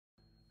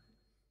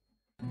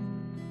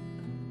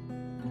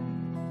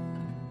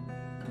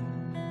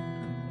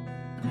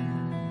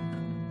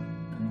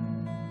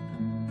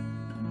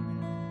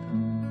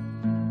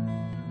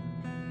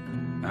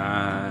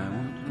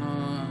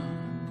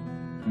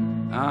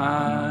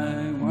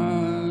I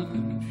was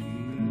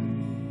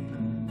confused.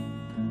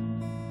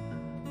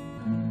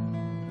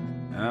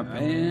 I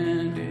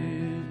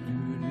panted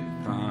through the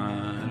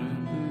fire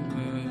of the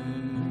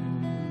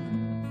world.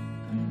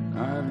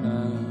 I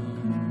love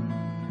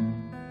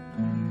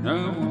no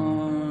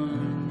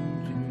one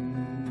to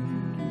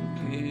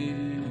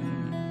care,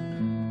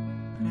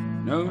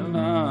 no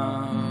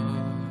love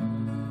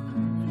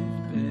to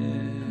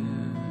spare.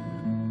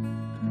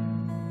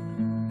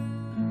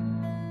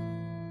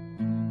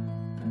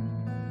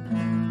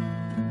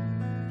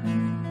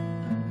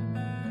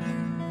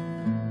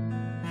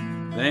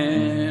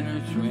 Then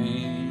a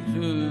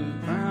stranger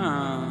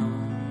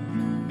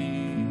found me,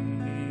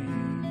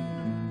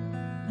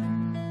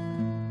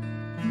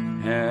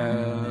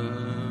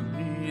 held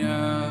me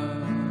up,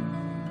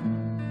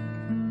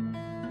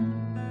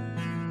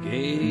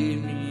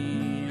 gave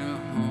me a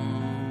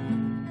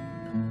home,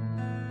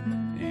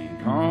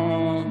 and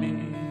called me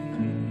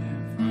a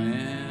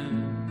friend.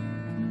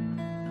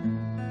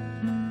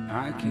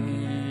 I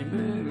can't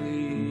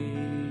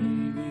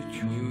believe it's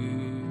true.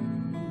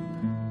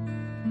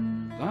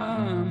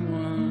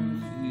 Someone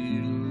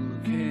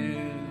still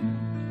cares.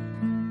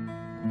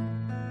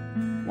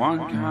 One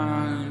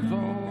kind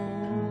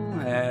soul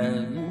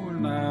has more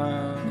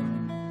love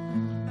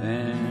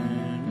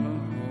than the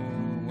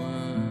whole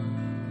world.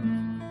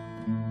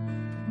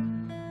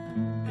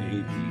 A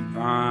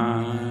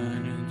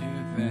divine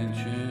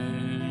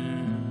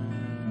intervention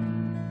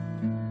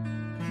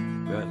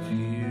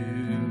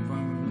rescue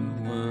from the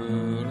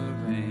world of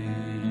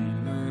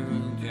anger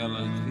and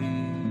jealousy.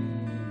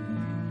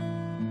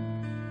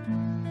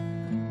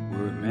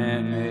 We're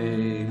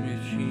man-made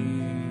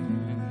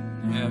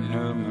machines, have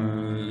no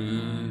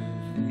mercy.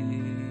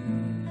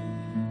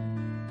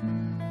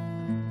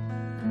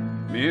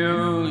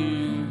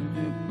 Millions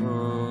of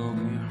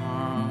broken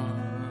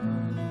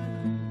hearts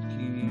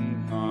keep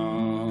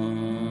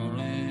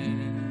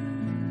falling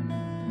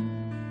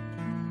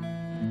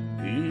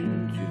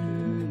into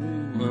the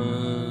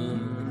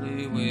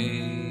worldly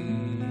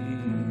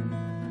waves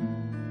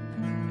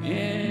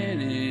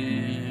in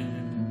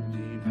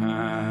empty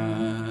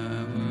power.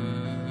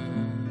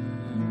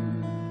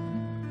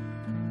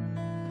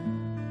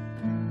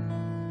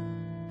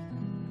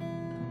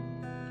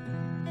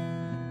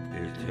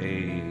 It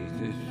takes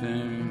a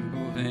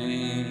simple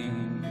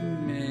thing to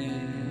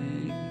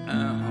make a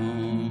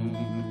home.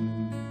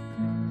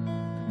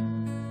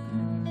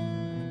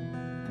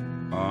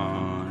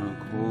 On a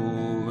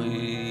cold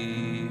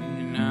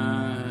rainy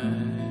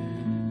night,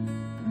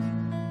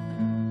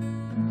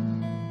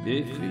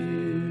 it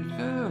feels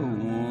so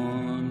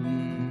warm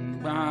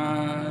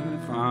by the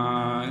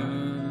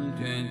fire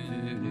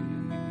gently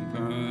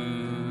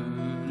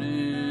burning.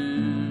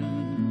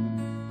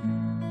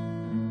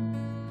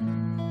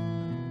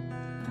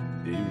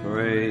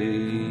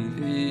 Embracing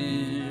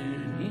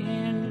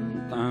in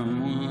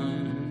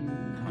someone's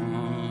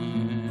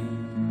arms,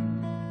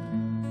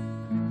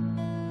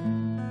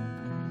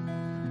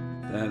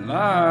 that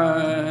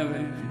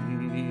lively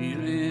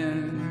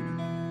feeling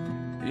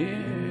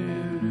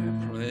in a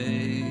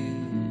place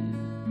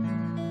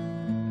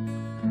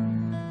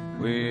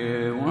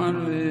where one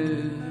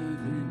lives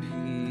in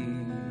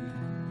peace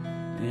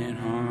and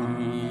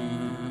harmony.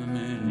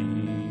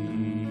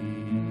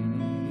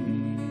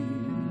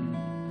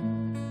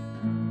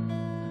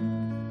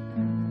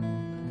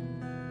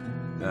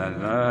 That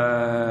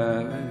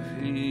love and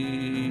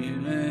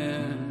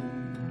feeling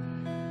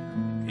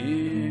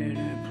in a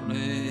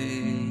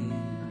place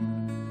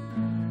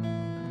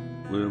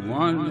where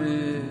one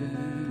lives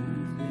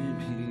in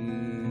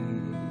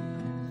peace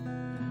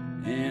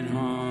and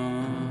harmony.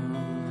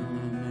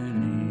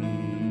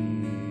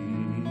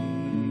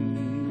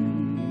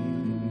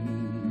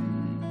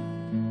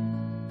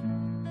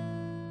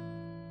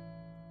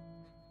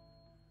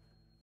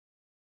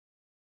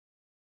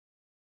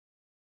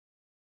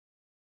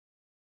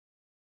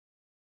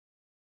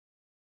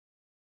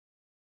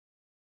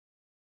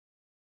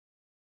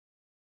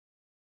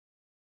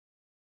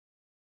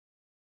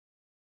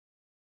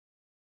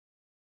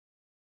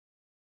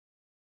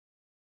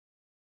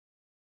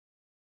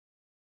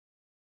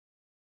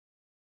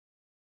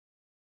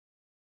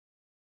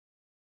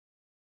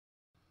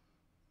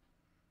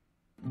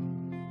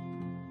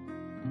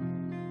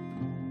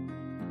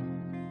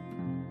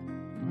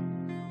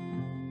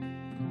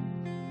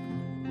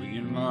 We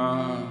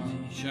lost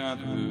each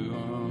other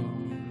all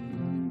the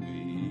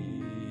way,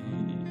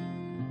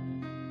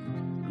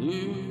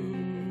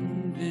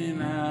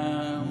 losing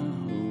our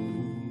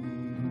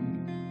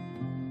hope,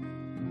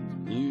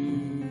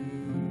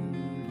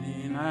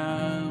 losing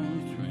our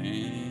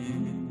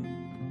strength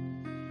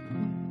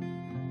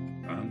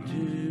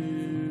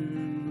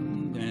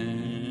until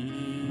then.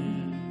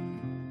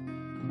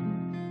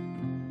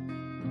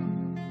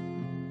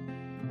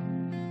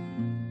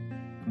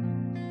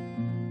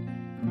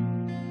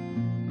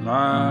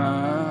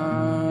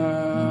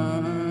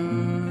 Love,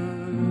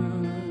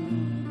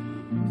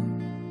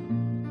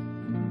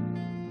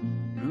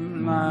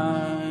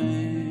 light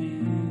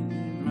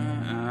in my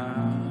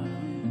eyes,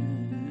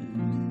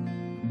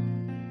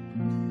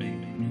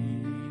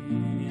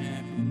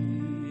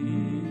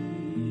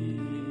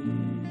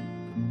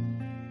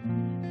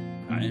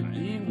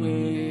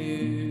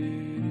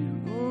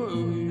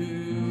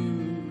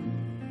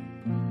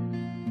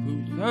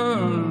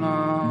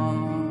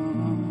 long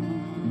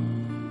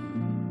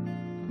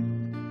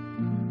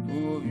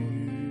for you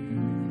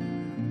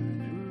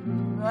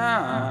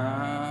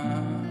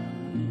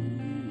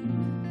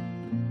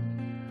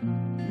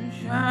to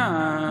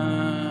shine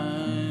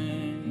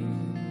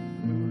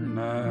your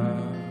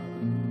love.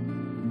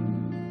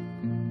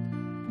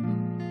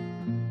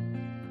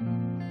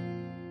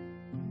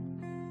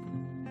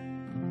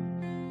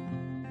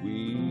 We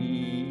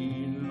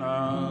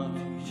love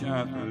each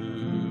other.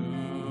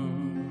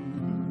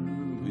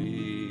 We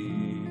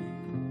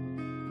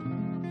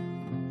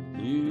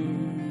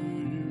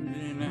lived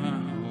in our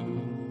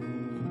home,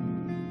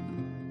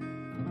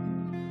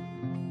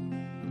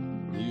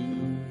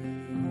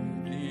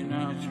 lived in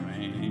our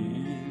train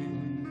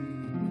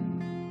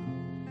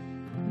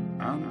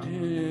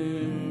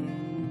until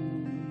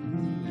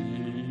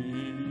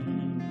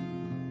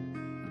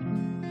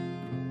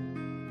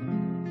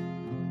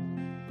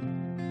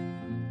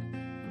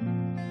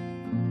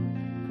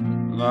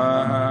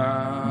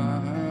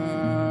love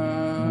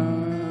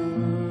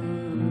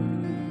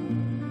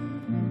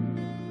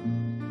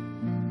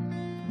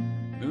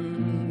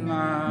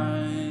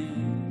moonlight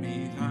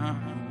meets our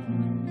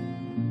home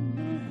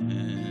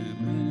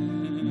heaven,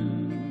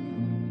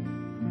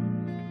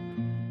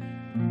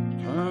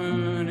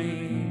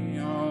 turning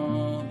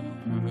all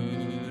the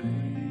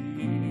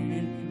hurting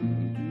into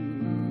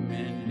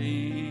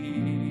mending.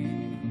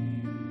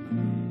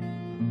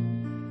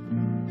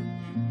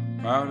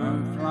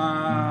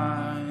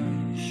 Butterflies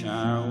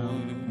shower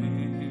in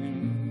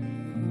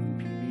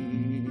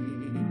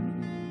peace.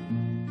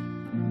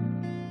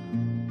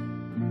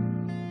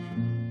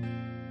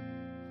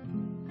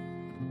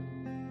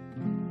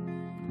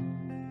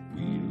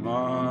 We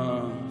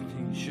loved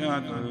each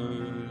other.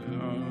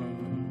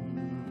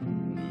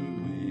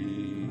 We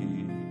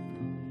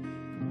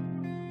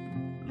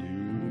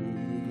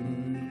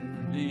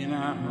lived in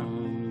our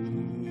home,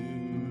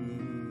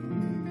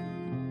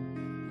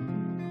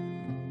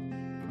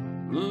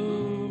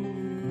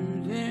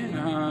 losing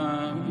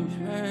our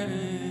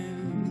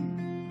strength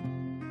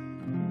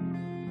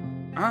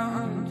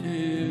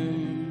until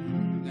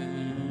then.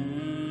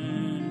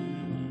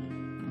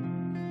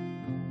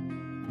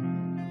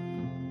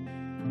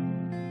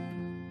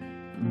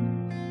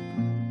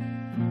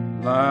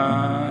 Love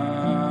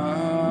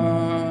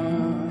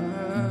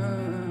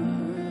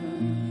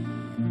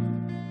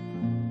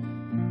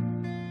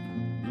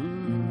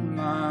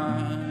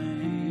moonlight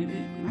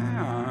is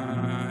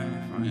my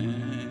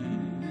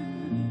friend,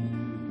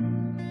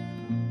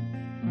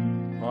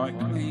 like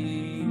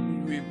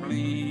clean,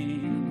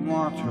 rippling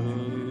water,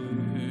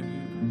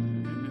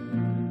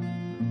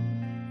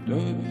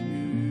 the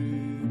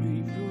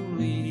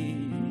beautifully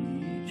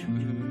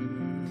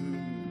true,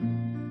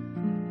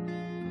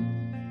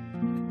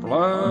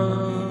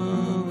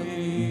 flowing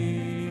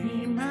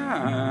in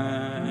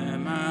my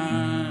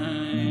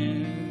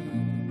mind,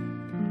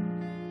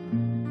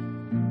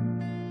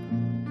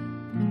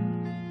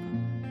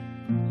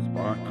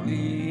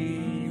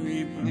 sparkling,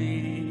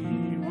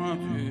 rippling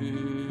water,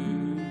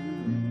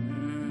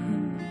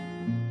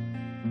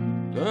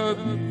 the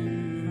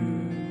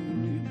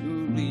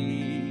beautifully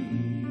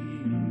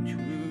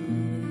true,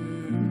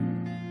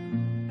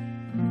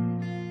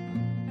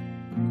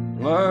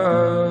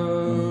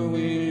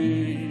 flowing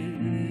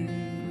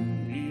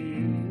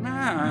in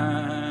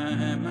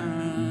my mind.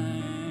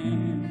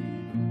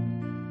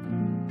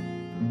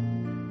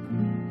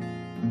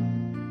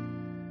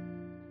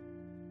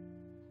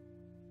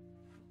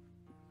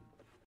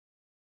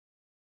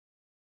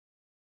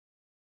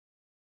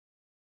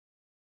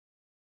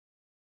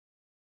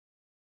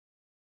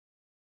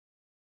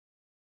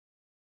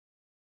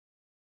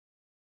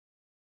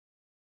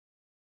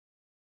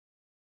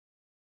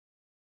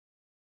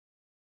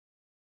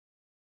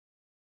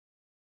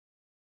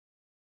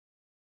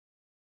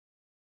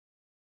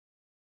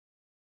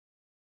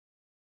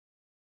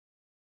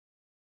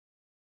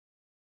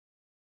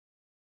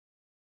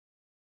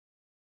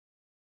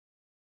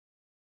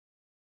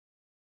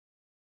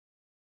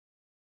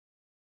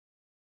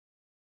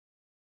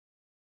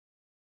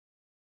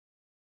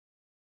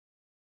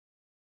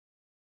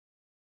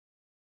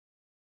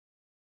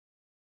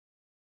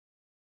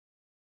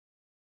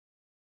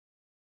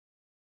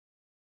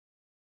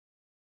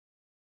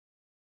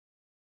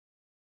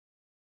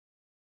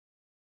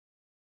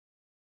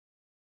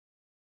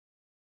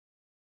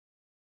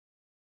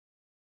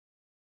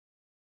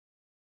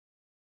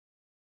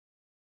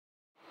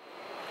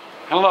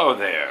 Hello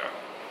there.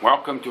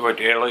 Welcome to a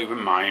daily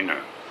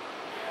reminder.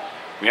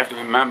 We have to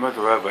remember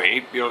there are over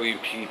 8 billion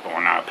people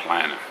on our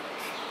planet.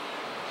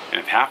 And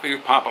if half of your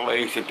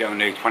population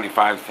donates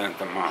 25 cents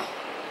a month,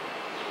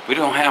 we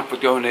don't have to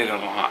donate a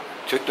lot,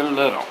 just a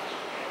little.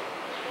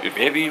 If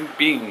every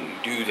being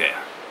do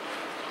that,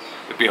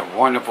 it'd be a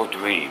wonderful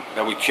dream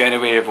that we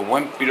generate over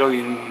 $1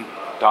 billion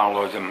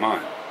a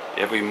month,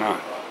 every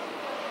month.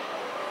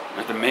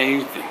 That's an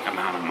amazing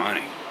amount of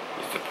money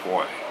to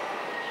support.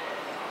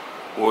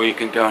 Or you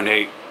can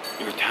donate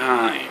your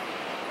time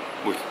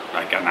with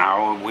like an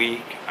hour a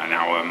week, an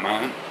hour a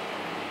month.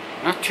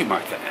 Not too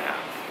much to ask.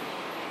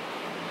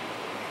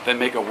 that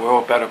make a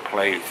world a better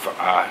place for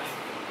us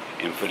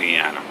and for the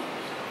animals,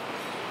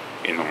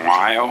 in the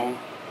wild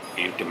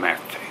and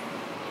domestic.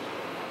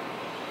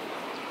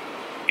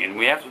 And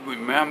we have to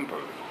remember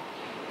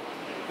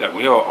that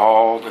we are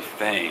all the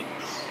same.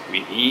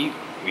 We eat,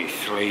 we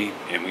sleep,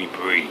 and we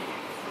breathe.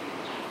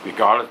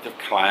 Regardless of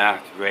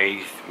class,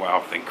 race,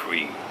 wealth, and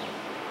creed.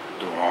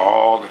 They're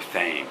all the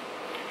same.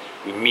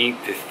 We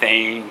meet the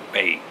same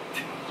fate,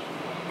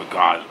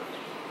 regardless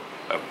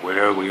of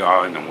where we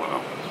are in the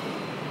world.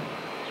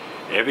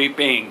 Every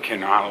being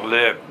cannot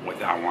live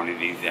without one of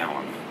these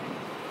elements.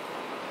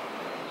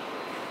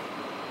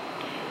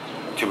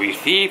 To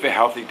receive a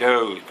healthy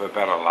dose for a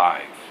better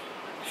life,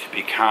 to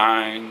be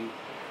kind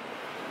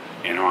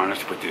and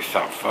honest with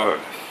yourself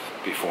first,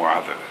 before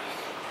others.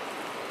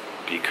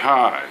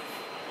 Because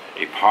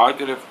a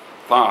positive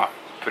thought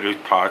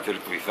produces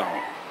positive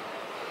results.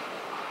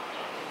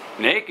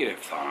 Negative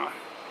thought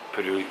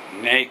produces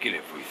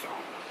negative results.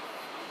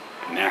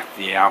 And that's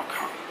the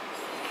outcome.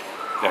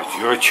 That's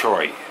your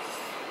choice.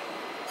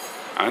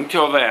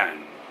 Until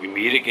then, we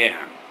meet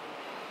again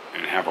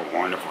and have a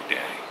wonderful day.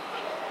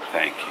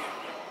 Thank you.